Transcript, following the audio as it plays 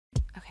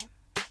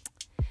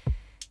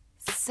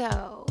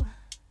So.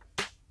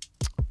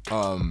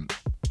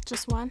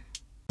 Just one?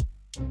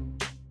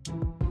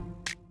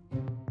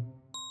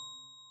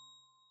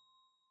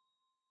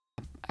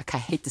 I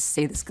hate to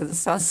say this because it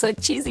sounds so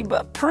cheesy,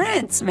 but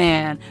Prince,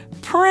 man,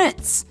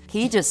 Prince.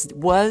 He just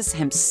was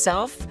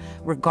himself,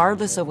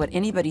 regardless of what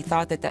anybody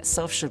thought that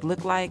self should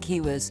look like.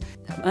 He was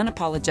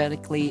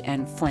unapologetically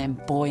and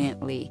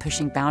flamboyantly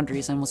pushing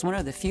boundaries and was one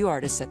of the few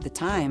artists at the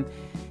time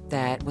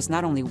that was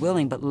not only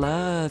willing, but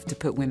loved to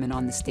put women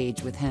on the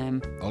stage with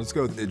him. I'll just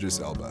go with Idris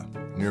Elba.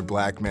 You're a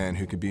black man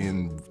who could be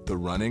in the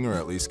running, or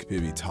at least could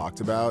be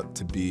talked about,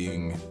 to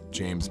being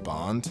James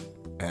Bond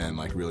and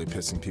like really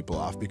pissing people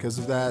off because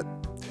of that.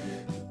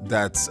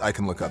 I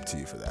can look up to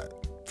you for that,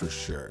 for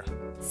sure.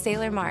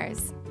 Sailor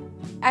Mars.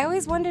 I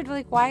always wondered,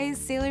 like, why is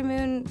Sailor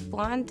Moon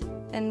blonde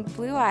and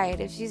blue-eyed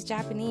if she's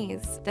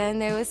Japanese? Then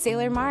there was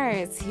Sailor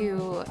Mars,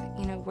 who,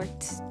 you know,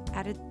 worked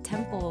at a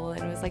temple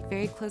and was like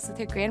very close with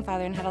her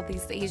grandfather and had all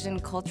these Asian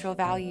cultural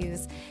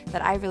values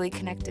that I really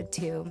connected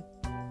to.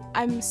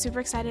 I'm super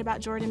excited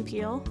about Jordan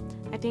Peele.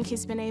 I think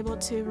he's been able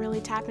to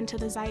really tap into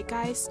the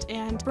zeitgeist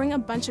and bring a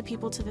bunch of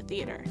people to the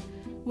theater,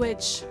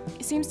 which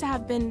seems to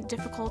have been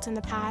difficult in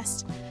the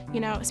past, you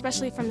know,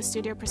 especially from the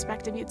studio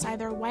perspective. It's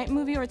either a white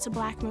movie or it's a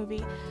black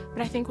movie.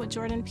 But I think what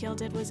Jordan Peele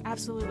did was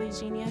absolutely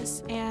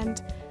genius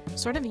and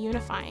sort of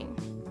unifying.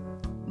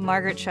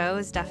 Margaret Cho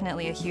is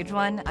definitely a huge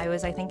one. I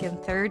was, I think, in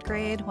 3rd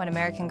grade when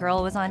American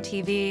Girl was on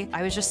TV.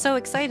 I was just so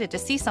excited to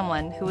see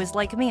someone who was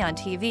like me on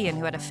TV and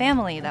who had a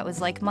family that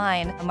was like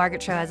mine. Margaret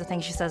Cho has a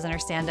thing she says in her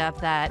stand-up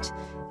that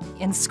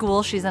in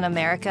school she's in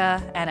America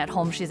and at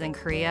home she's in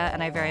Korea,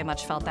 and I very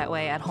much felt that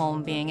way at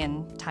home being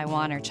in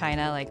Taiwan or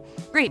China. Like,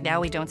 great, now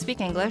we don't speak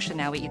English and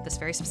now we eat this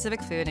very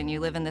specific food and you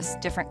live in this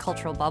different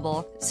cultural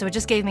bubble. So it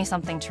just gave me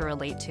something to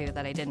relate to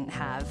that I didn't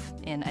have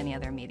in any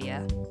other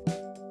media.